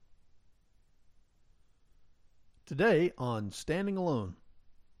Today on Standing Alone.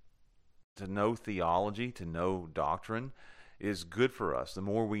 To know theology, to know doctrine is good for us. The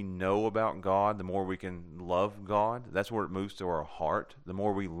more we know about God, the more we can love God. That's where it moves to our heart. The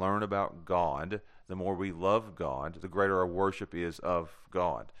more we learn about God, the more we love God, the greater our worship is of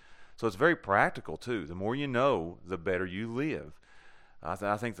God. So it's very practical too. The more you know, the better you live.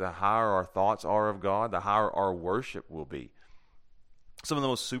 I think the higher our thoughts are of God, the higher our worship will be. Some of the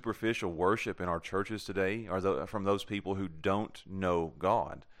most superficial worship in our churches today are from those people who don't know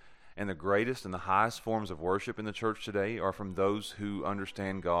God. And the greatest and the highest forms of worship in the church today are from those who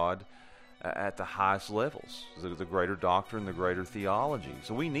understand God at the highest levels, the greater doctrine, the greater theology.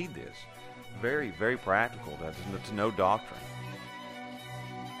 So we need this. Very, very practical to know doctrine.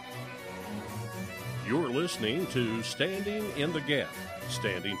 You're listening to Standing in the Gap,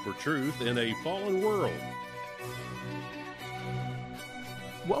 standing for truth in a fallen world.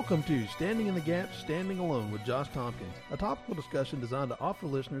 Welcome to Standing in the Gap, Standing Alone with Josh Tompkins, a topical discussion designed to offer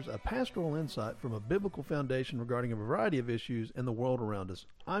listeners a pastoral insight from a biblical foundation regarding a variety of issues in the world around us.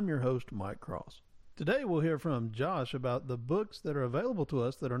 I'm your host, Mike Cross. Today we'll hear from Josh about the books that are available to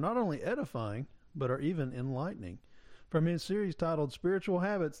us that are not only edifying, but are even enlightening. From his series titled Spiritual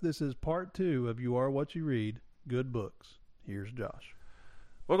Habits, this is part 2 of You Are What You Read, Good Books. Here's Josh.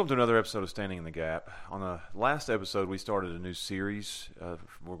 Welcome to another episode of Standing in the Gap. On the last episode, we started a new series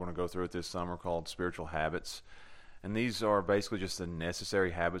we're going to go through it this summer called Spiritual Habits. And these are basically just the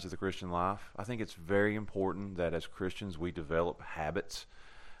necessary habits of the Christian life. I think it's very important that as Christians we develop habits.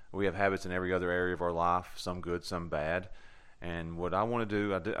 We have habits in every other area of our life, some good, some bad. And what I want to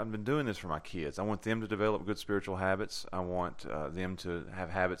do, I've been doing this for my kids. I want them to develop good spiritual habits. I want them to have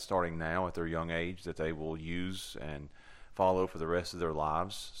habits starting now at their young age that they will use and follow for the rest of their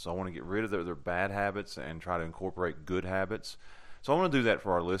lives. So I want to get rid of their bad habits and try to incorporate good habits. So I want to do that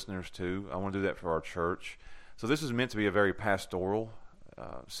for our listeners too. I want to do that for our church. So this is meant to be a very pastoral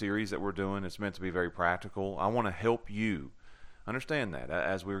series that we're doing. It's meant to be very practical. I want to help you understand that.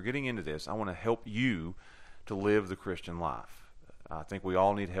 As we're getting into this, I want to help you to live the Christian life. I think we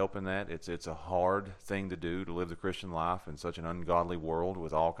all need help in that. It's a hard thing to do, to live the Christian life in such an ungodly world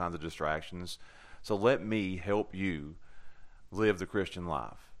with all kinds of distractions. So let me help you live the Christian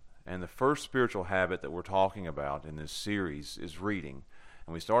life. And the first spiritual habit that we're talking about in this series is reading.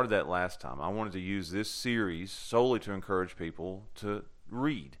 And we started that last time. I wanted to use this series solely to encourage people to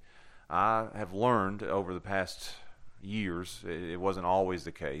read. I have learned over the past years, it wasn't always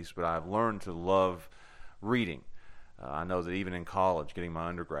the case, but I've learned to love reading. I know that even in college, getting my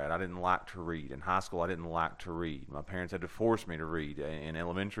undergrad, I didn't like to read. In high school, I didn't like to read. My parents had to force me to read in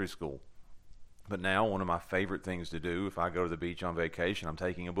elementary school. But now one of my favorite things to do, if I go to the beach on vacation, I'm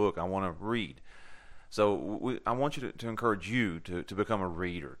taking a book, I want to read. So I want you to encourage you to become a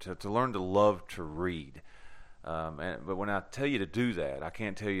reader, to learn to love to read. But when I tell you to do that, I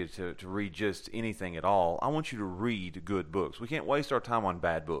can't tell you to read just anything at all. I want you to read good books. We can't waste our time on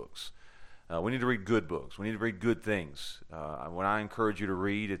bad books. We need to read good books. We need to read good things. When I encourage you to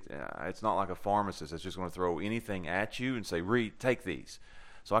read, it's not like a pharmacist that's just going to throw anything at you and say, read, take these.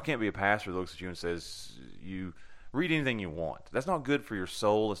 So I can't be a pastor that looks at you and says, you read anything you want. That's not good for your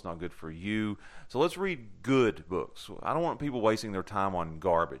soul. It's not good for you. So let's read good books. I don't want people wasting their time on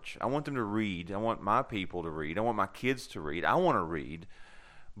garbage. I want them to read. I want my people to read. I want my kids to read. I want to read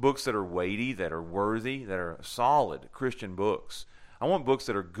books that are weighty, that are worthy, that are solid Christian books. I want books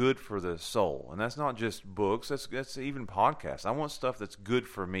that are good for the soul. And that's not just books. That's even podcasts. I want stuff that's good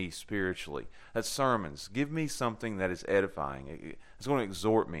for me spiritually. That's sermons. Give me something that is edifying. It's going to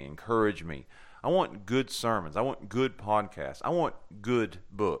exhort me, encourage me. I want good sermons. I want good podcasts. I want good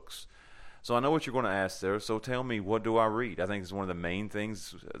books. So I know what you're going to ask there. So tell me, what do I read? I think it's one of the main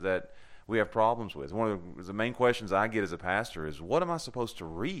things that we have problems with. One of the main questions I get as a pastor is, what am I supposed to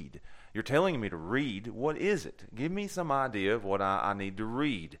read? You're telling me to read. What is it? Give me some idea of what I need to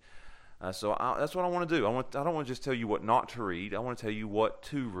read. That's what I want to do. I don't want to just tell you what not to read. I want to tell you what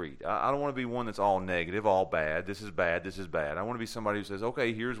to read. I don't want to be one that's all negative, all bad. This is bad, this is bad. I want to be somebody who says,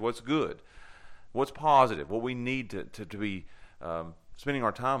 okay, here's what's good, what's positive, what we need to be spending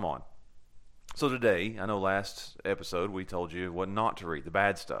our time on. So today, I know last episode we told you what not to read, the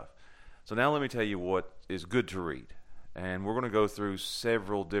bad stuff. So now let me tell you what is good to read. And we're going to go through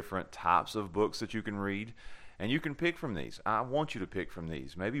several different types of books that you can read, and you can pick from these. I want you to pick from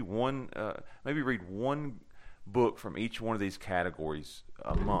these. Maybe read one book from each one of these categories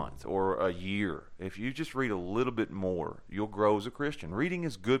a month or a year. If you just read a little bit more, you'll grow as a Christian. Reading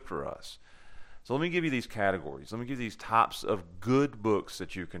is good for us. So let me give you these categories. Let me give you these types of good books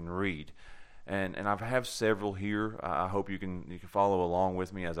that you can read. And I have several here. I hope you can follow along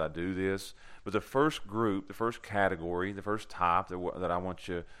with me as I do this. But the first group, the first category, the first type that I want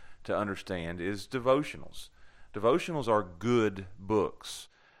you to understand is devotionals. Devotionals are good books.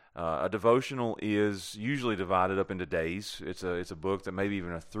 A devotional is usually divided up into days. It's a book that maybe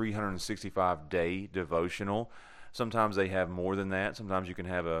even a 365-day devotional. Sometimes they have more than that. Sometimes you can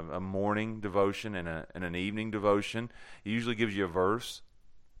have a morning devotion and an evening devotion. It usually gives you a verse.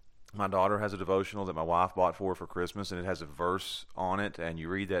 My daughter has a devotional that my wife bought for her for Christmas, and it has a verse on it, and you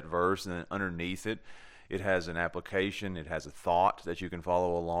read that verse, and then underneath it, it has an application. It has a thought that you can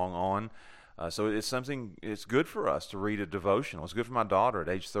follow along on. So it's good for us to read a devotional. It's good for my daughter at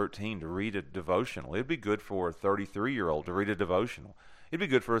age 13 to read a devotional. It'd be good for a 33-year-old to read a devotional. It'd be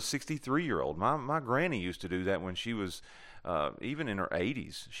good for a 63-year-old. My granny used to do that when she was even in her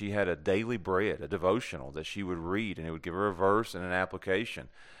 80s. She had a daily bread, a devotional that she would read, and it would give her a verse and an application.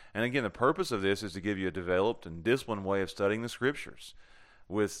 And again, the purpose of this is to give you a developed and disciplined way of studying the Scriptures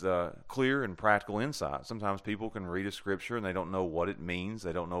with clear and practical insight. Sometimes people can read a Scripture and they don't know what it means.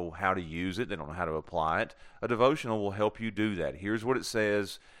 They don't know how to use it. They don't know how to apply it. A devotional will help you do that. Here's what it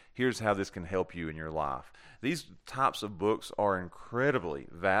says. Here's how this can help you in your life. These types of books are incredibly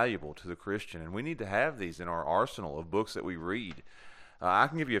valuable to the Christian, and we need to have these in our arsenal of books that we read. I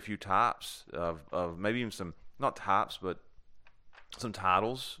can give you a few types of maybe even some, not types, but some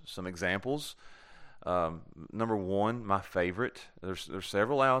titles, some examples. Number one, my favorite. There's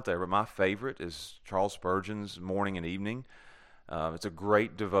several out there, but my favorite is Charles Spurgeon's Morning and Evening. It's a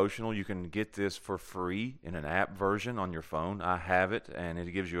great devotional. You can get this for free in an app version on your phone. I have it, and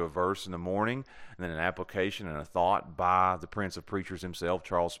it gives you a verse in the morning, and then an application and a thought by the Prince of Preachers himself,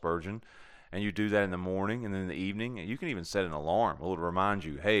 Charles Spurgeon. And you do that in the morning, and then in the evening. You can even set an alarm. It'll remind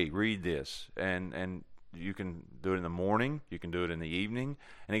you, hey, read this. And you can do it in the morning, you can do it in the evening,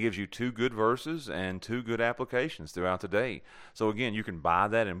 and it gives you 2 good verses and 2 good applications throughout the day. So again, you can buy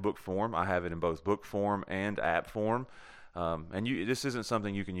that in book form. I have it in both book form and app form. This isn't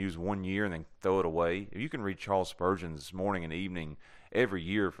something you can use 1 year and then throw it away. You can read Charles Spurgeon's Morning and Evening every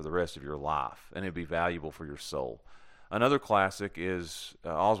year for the rest of your life, and it'd be valuable for your soul. Another classic is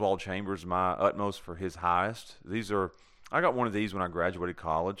Oswald Chambers' My Utmost for His Highest. I got one of these when I graduated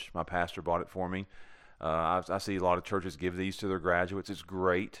college. My pastor bought it for me. I see a lot of churches give these to their graduates. It's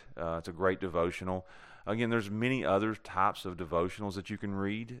great. It's a great devotional. Again, there's many other types of devotionals that you can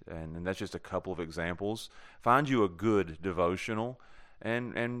read, and that's just a couple of examples. Find you a good devotional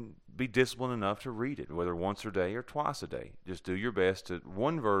and be disciplined enough to read it, whether once a day or twice a day. Just do your best to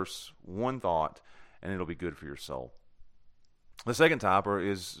one verse, one thought, and it'll be good for your soul. The second type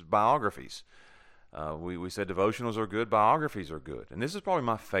is biographies. We said devotionals are good, biographies are good. And this is probably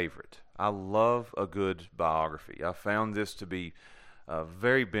my favorite. I love a good biography. I found this to be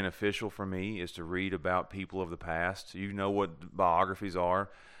very beneficial for me, is to read about people of the past. You know what biographies are.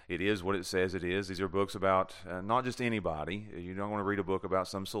 It is what it says it is. These are books about not just anybody. You don't want to read a book about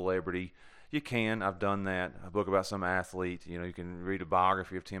some celebrity. You can. I've done that. A book about some athlete. You can read a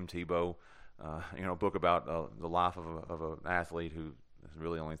biography of Tim Tebow. A book about the life of an athlete who is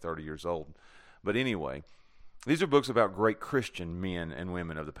really only 30 years old. But anyway, these are books about great Christian men and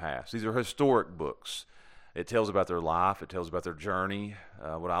women of the past. These are historic books. It tells about their life. It tells about their journey.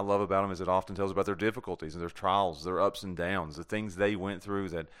 What I love about them is it often tells about their difficulties and their trials, their ups and downs, the things they went through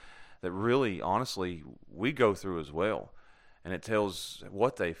that really, honestly, we go through as well. And it tells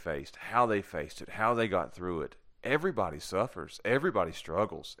what they faced, how they faced it, how they got through it. Everybody suffers. Everybody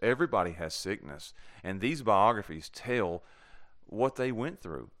struggles. Everybody has sickness. And these biographies tell what they went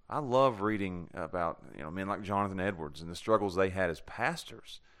through. I love reading about men like Jonathan Edwards and the struggles they had as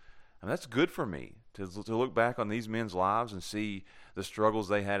pastors. And that's good for me to look back on these men's lives and see the struggles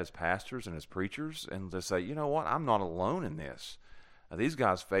they had as pastors and as preachers, and to say, you know what, I'm not alone in this. These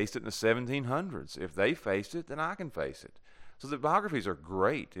guys faced it in the 1700s. If they faced it, then I can face it. So the biographies are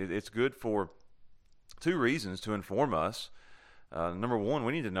great. It's good for 2 reasons: to inform us. Number one,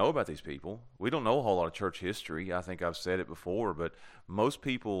 we need to know about these people. We don't know a whole lot of church history. I think I've said it before, but most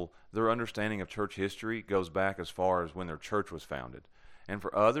people, their understanding of church history goes back as far as when their church was founded. And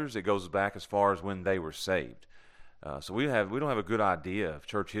for others, it goes back as far as when they were saved. So we don't have a good idea of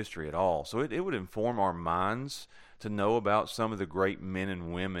church history at all. So it would inform our minds to know about some of the great men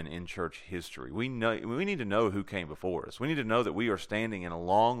and women in church history. We need to know who came before us. We need to know that we are standing in a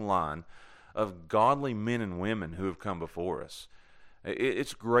long line of godly men and women who have come before us.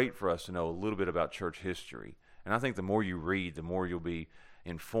 It's great for us to know a little bit about church history. And I think the more you read, the more you'll be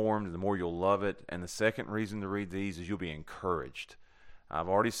informed, the more you'll love it. And the second reason to read these is you'll be encouraged. I've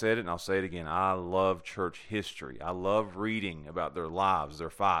already said it, and I'll say it again. I love church history. I love reading about their lives, their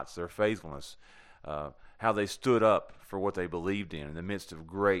fights, their faithfulness, how they stood up for what they believed in the midst of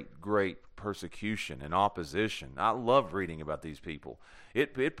great, great persecution and opposition. I love reading about these people.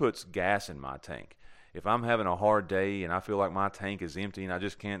 It puts gas in my tank. If I'm having a hard day and I feel like my tank is empty and I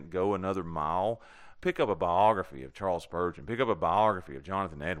just can't go another mile, pick up a biography of Charles Spurgeon, pick up a biography of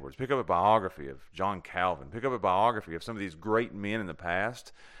Jonathan Edwards, pick up a biography of John Calvin, pick up a biography of some of these great men in the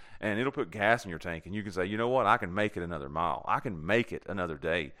past, and it'll put gas in your tank, and you can say, you know what, I can make it another mile. I can make it another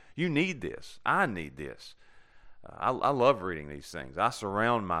day. You need this. I need this. I love reading these things. I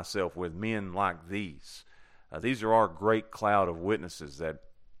surround myself with men like these. These are our great cloud of witnesses that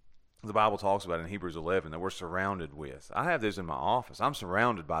the Bible talks about in Hebrews 11 that we're surrounded with. I have this in my office. I'm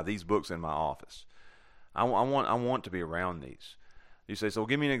surrounded by these books in my office. I want to be around these. You say, so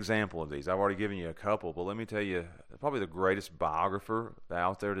give me an example of these. I've already given you a couple, but let me tell you, probably the greatest biographer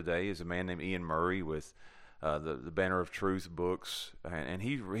out there today is a man named Ian Murray with the Banner of Truth books, and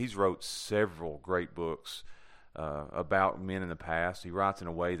he's wrote several great books about men in the past. He writes in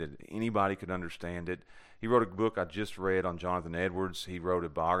a way that anybody could understand it. He wrote a book I just read on Jonathan Edwards. He wrote a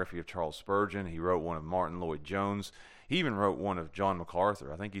biography of Charles Spurgeon. He wrote one of Martin Lloyd-Jones. He even wrote one of John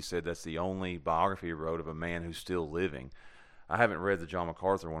MacArthur. I think he said that's the only biography he wrote of a man who's still living. I haven't read the John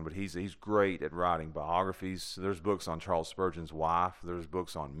MacArthur one, but he's great at writing biographies. There's books on Charles Spurgeon's wife. There's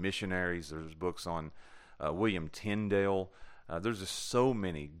books on missionaries. There's books on William Tyndale. There's just so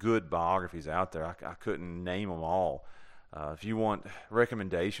many good biographies out there. I couldn't name them all. If you want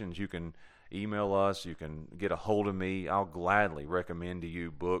recommendations, you can email us. You can get a hold of me. I'll gladly recommend to you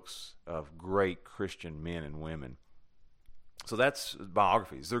books of great Christian men and women. So that's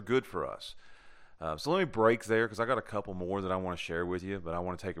biographies. They're good for us. So let me break there because I got a couple more that I want to share with you, but I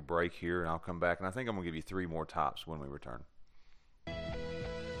want to take a break here and I'll come back, and I think I'm going to give you 3 more tops when we return.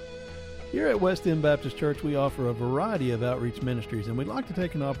 Here at West End Baptist Church, we offer a variety of outreach ministries, and we'd like to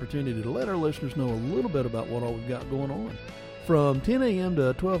take an opportunity to let our listeners know a little bit about what all we've got going on. From 10 a.m.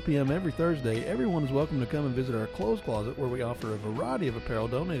 to 12 p.m. every Thursday, everyone is welcome to come and visit our clothes closet where we offer a variety of apparel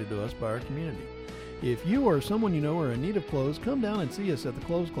donated to us by our community. If you or someone you know are in need of clothes, come down and see us at the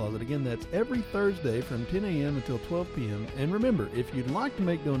Clothes Closet. Again, that's every Thursday from 10 a.m. until 12 p.m. And remember, if you'd like to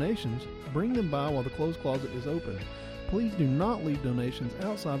make donations, bring them by while the Clothes Closet is open. Please do not leave donations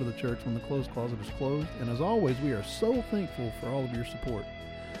outside of the church when the Clothes Closet is closed. And as always, we are so thankful for all of your support.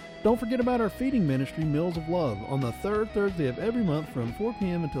 Don't forget about our feeding ministry, Meals of Love. On the third Thursday of every month from 4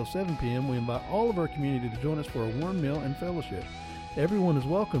 p.m. until 7 p.m., we invite all of our community to join us for a warm meal and fellowship. Everyone is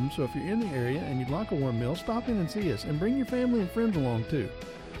welcome, so if you're in the area and you'd like a warm meal, stop in and see us, and bring your family and friends along too.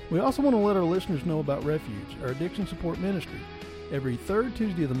 We also want to let our listeners know about Refuge, our addiction support ministry. Every third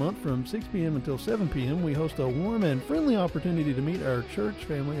Tuesday of the month from 6 p.m. until 7 p.m., we host a warm and friendly opportunity to meet our church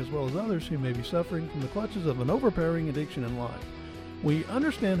family as well as others who may be suffering from the clutches of an overpowering addiction in life. We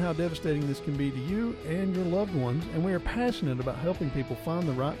understand how devastating this can be to you and your loved ones, and we are passionate about helping people find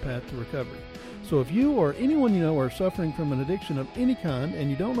the right path to recovery. So if you or anyone you know are suffering from an addiction of any kind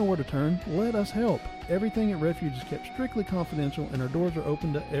and you don't know where to turn, let us help. Everything at Refuge is kept strictly confidential and our doors are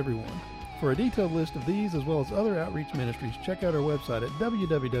open to everyone. For a detailed list of these as well as other outreach ministries, check out our website at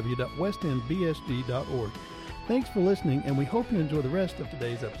www.westendbsg.org. Thanks for listening, and we hope you enjoy the rest of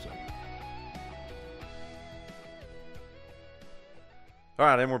today's episode. All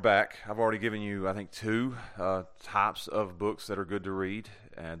right, and we're back. I've already given you, I think, 2 types of books that are good to read,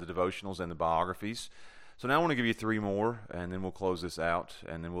 and the devotionals and the biographies. So now I want to give you 3 more, and then we'll close this out,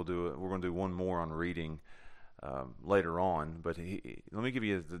 and then we're going to do one more on reading later on. But let me give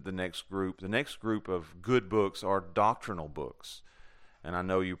you the next group. The next group of good books are doctrinal books. And I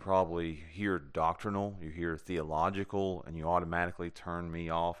know you probably hear doctrinal, you hear theological, and you automatically turn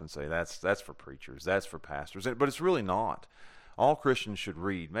me off and say, that's for preachers, that's for pastors. But it's really not. All Christians should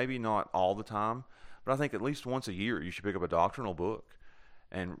read, maybe not all the time, but I think at least once a year you should pick up a doctrinal book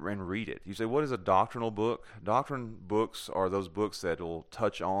and read it. You say, what is a doctrinal book? Doctrine books are those books that will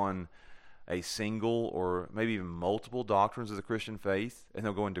touch on a single or maybe even multiple doctrines of the Christian faith, and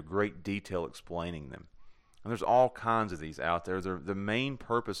they'll go into great detail explaining them. And there's all kinds of these out there. The main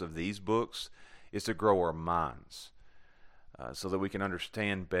purpose of these books is to grow our minds so that we can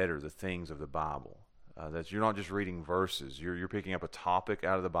understand better the things of the Bible. That you're not just reading verses. You're picking up a topic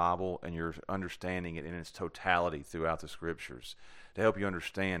out of the Bible and you're understanding it in its totality throughout the Scriptures to help you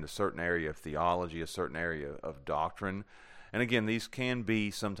understand a certain area of theology, a certain area of doctrine. And again, these can be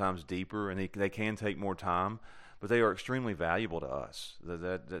sometimes deeper and they can take more time, but they are extremely valuable to us.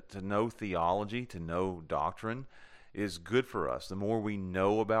 That to know theology, to know doctrine, is good for us. The more we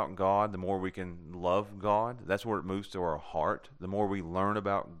know about God, the more we can love God. That's where it moves to our heart. The more we learn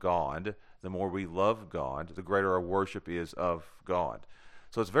about God, the more we love God, the greater our worship is of God.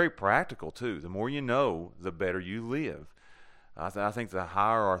 So it's very practical too. The more you know, the better you live. I think the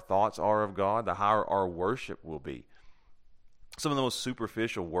higher our thoughts are of God, the higher our worship will be. Some of the most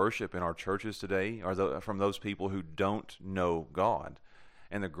superficial worship in our churches today are from those people who don't know God.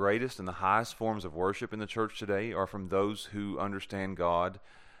 And the greatest and the highest forms of worship in the church today are from those who understand God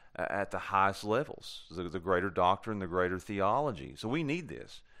at the highest levels, the greater doctrine, the greater theology. So we need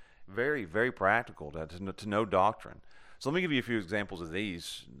this. Very, very practical to know doctrine. So let me give you a few examples of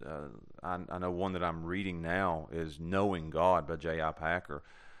these. I know one that I'm reading now is Knowing God by J.I. Packer.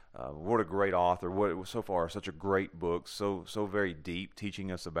 What a great author. What so far such a great book, so very deep, teaching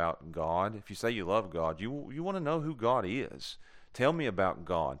us about God. If you say you love God, you want to know who God is. Tell me about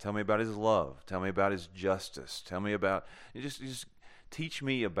God. Tell me about His love. Tell me about His justice. Tell me about, just teach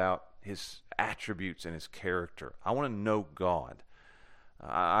me about His attributes and His character. I want to know God.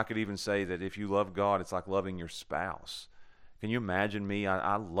 I could even say that if you love God, it's like loving your spouse. Can you imagine me?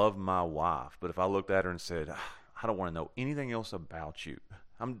 I love my wife, but if I looked at her and said, I don't want to know anything else about you,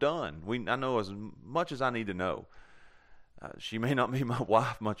 I'm done. I know as much as I need to know. She may not be my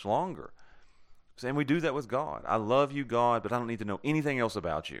wife much longer. And we do that with God. I love you, God, but I don't need to know anything else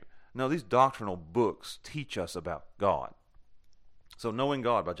about you. No, these doctrinal books teach us about God. So Knowing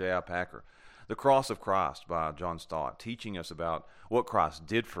God by J.I. Packer. The Cross of Christ by John Stott, teaching us about what Christ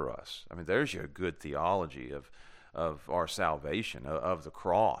did for us. I mean, there's your good theology of our salvation, of the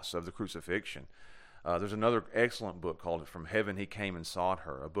cross, of the crucifixion. There's another excellent book called From Heaven He Came and Sought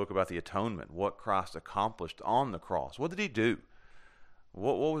Her, a book about the atonement, what Christ accomplished on the cross. What did He do?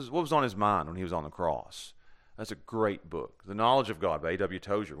 What was on His mind when He was on the cross? That's a great book. The Knowledge of God by A.W.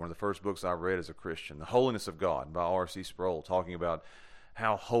 Tozer, one of the first books I read as a Christian. The Holiness of God by R.C. Sproul, talking about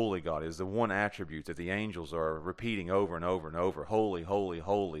how holy God is, the one attribute that the angels are repeating over and over and over. Holy, holy,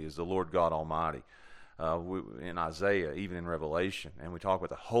 holy is the Lord God Almighty. In Isaiah, even in Revelation. And we talk about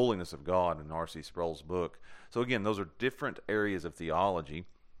the holiness of God in R.C. Sproul's book. So again, those are different areas of theology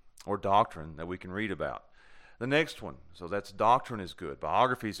or doctrine that we can read about. The next one, so that's doctrine is good.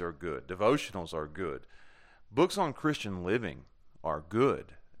 Biographies are good. Devotionals are good. Books on Christian living are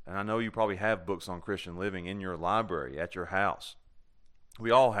good. And I know you probably have books on Christian living in your library, at your house. We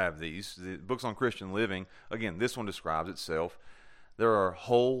all have these. The books on Christian living, again, this one describes itself. There are a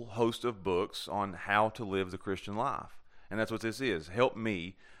whole host of books on how to live the Christian life. And that's what this is. Help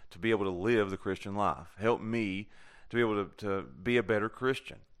me to be able to live the Christian life. Help me to be able to be a better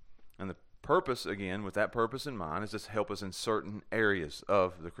Christian. And the purpose, again, with that purpose in mind, is to help us in certain areas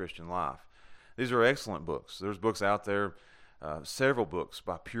of the Christian life. These are excellent books. There's books out there, several books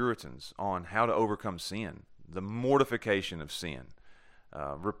by Puritans on how to overcome sin, the mortification of sin,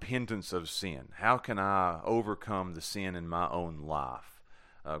 repentance of sin. How can I overcome the sin in my own life?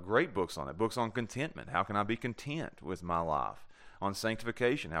 Great books on it. Books on contentment. How can I be content with my life? On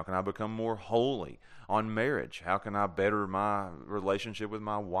sanctification. How can I become more holy? On marriage. How can I better my relationship with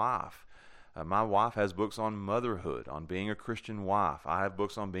my wife? My wife has books on motherhood, on being a Christian wife. I have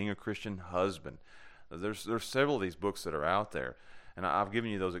books on being a Christian husband. There's several of these books that are out there, and I've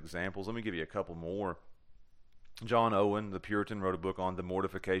given you those examples. Let me give you a couple more. John Owen, the Puritan, wrote a book on the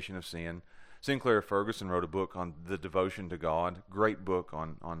mortification of sin. Sinclair Ferguson wrote a book on the devotion to God. Great book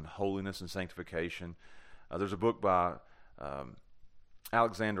on holiness and sanctification. There's a book by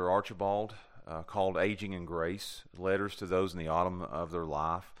Alexander Archibald called Aging in Grace, Letters to Those in the Autumn of Their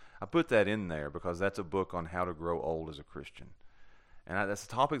Life. I put that in there because that's a book on how to grow old as a Christian. And that's a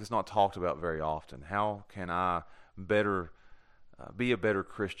topic that's not talked about very often. How can I better be a better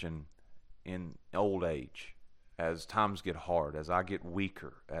Christian in old age? As times get hard, as I get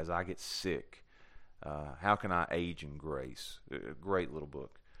weaker, as I get sick, how can I age in grace? A great little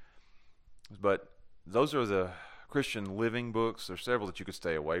book. But those are the Christian living books. There's several that you could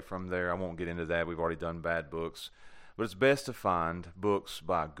stay away from there. I won't get into that. We've already done bad books. But it's best to find books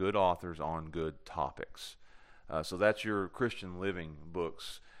by good authors on good topics. So that's your Christian living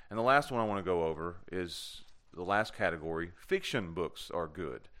books. And the last one I want to go over is the last category. Fiction books are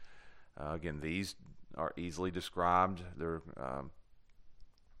good. Again, these are easily described.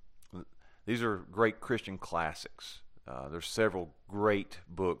 These are great Christian classics. There's several great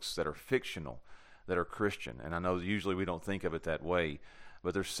books that are fictional that are Christian, and I know usually we don't think of it that way,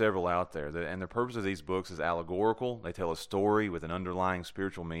 but there's several out there. And the purpose of these books is allegorical. They tell a story with an underlying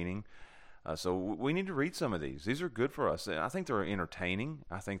spiritual meaning. So we need to read some of these. These are good for us. I think they're entertaining.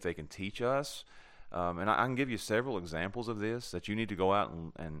 I think they can teach us. And I can give you several examples of this that you need to go out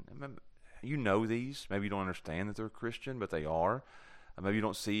and you know these. Maybe you don't understand that they're Christian, but they are. Maybe you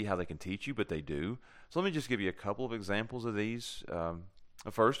don't see how they can teach you, but they do. So let me just give you a couple of examples of these.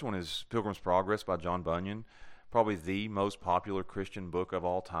 The first one is Pilgrim's Progress by John Bunyan, probably the most popular Christian book of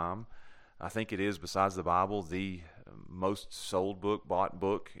all time. I think it is, besides the Bible, the most sold book, bought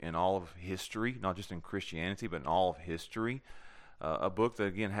book in all of history, not just in Christianity, but in all of history. A book that,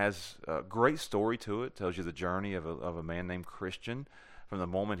 again, has a great story to it, tells you the journey of a man named Christian from the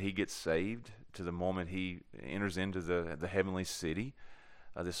moment he gets saved to the moment he enters into the heavenly city.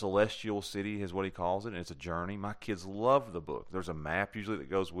 The celestial city is what he calls it, and it's a journey. My kids love the book. There's a map usually that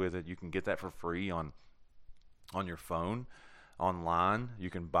goes with it. You can get that for free on your phone. Online, you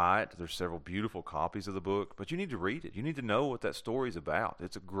can buy it. There's several beautiful copies of the book, but you need to read it. You need to know what that story's about.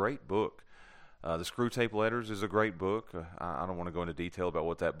 It's a great book. The Screwtape Letters is a great book. I don't want to go into detail about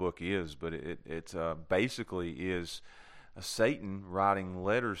what that book is, but it basically is Satan writing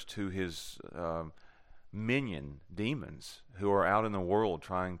letters to his minion demons who are out in the world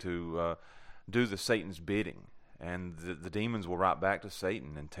trying to do the Satan's bidding. And the demons will write back to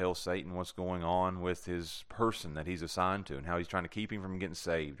Satan and tell Satan what's going on with his person that he's assigned to and how he's trying to keep him from getting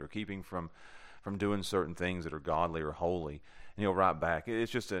saved or keep him from doing certain things that are godly or holy. And he'll write back.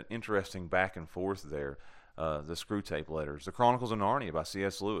 It's just an interesting back and forth there, the Screwtape Letters. The Chronicles of Narnia by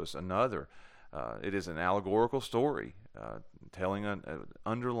C.S. Lewis, another. It is an allegorical story telling an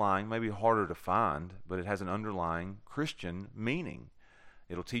underlying, maybe harder to find, but it has an underlying Christian meaning.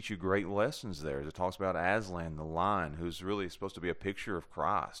 It'll teach you great lessons there. It talks about Aslan, the lion, who's really supposed to be a picture of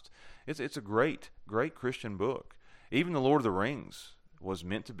Christ. It's a great, great Christian book. Even The Lord of the Rings was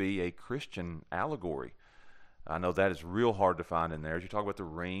meant to be a Christian allegory. I know that is real hard to find in there. As you talk about the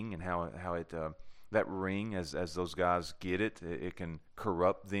ring and how it that ring, as those guys get it, it can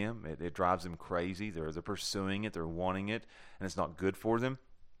corrupt them. It drives them crazy. They're pursuing it. They're wanting it, and it's not good for them.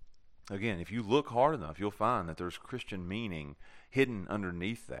 Again, if you look hard enough, you'll find that there's Christian meaning hidden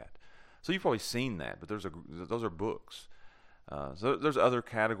underneath that. So you've probably seen that, but those are books. So there's other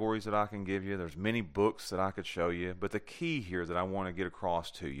categories that I can give you. There's many books that I could show you, but the key here that I want to get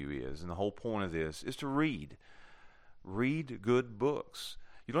across to you is, and the whole point of this, is to read. Read good books.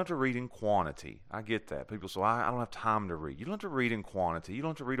 You don't have to read in quantity. I get that. People say, I don't have time to read. You don't have to read in quantity. You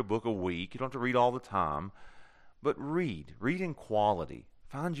don't have to read a book a week. You don't have to read all the time. But read. Read in quality.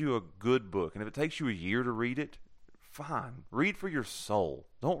 Find you a good book. And if it takes you a year to read it, fine. Read for your soul.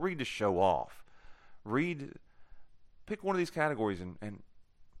 Don't read to show off. Pick one of these categories and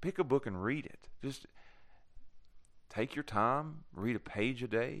pick a book and read it. Just take your time. Read a page a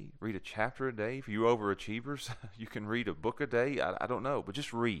day. Read a chapter a day. For you overachievers, you can read a book a day. I don't know, but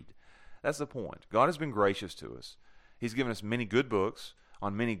just read. That's the point. God has been gracious to us. He's given us many good books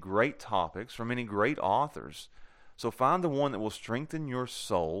on many great topics from many great authors. So find the one that will strengthen your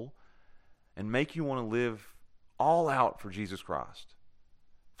soul and make you want to live all out for Jesus Christ.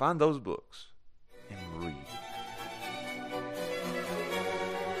 Find those books and read.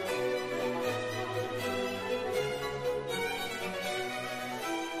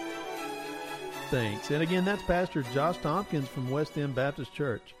 Thanks. And again, that's Pastor Josh Tompkins from West End Baptist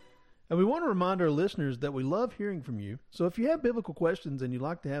Church. And we want to remind our listeners that we love hearing from you. So if you have biblical questions and you'd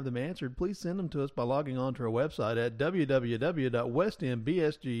like to have them answered, please send them to us by logging on to our website at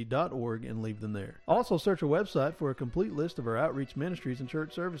www.westendbsg.org and leave them there. Also, search our website for a complete list of our outreach ministries and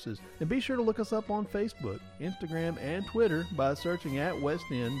church services. And be sure to look us up on Facebook, Instagram, and Twitter by searching at West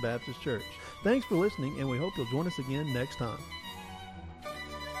End Baptist Church. Thanks for listening, and we hope you'll join us again next time.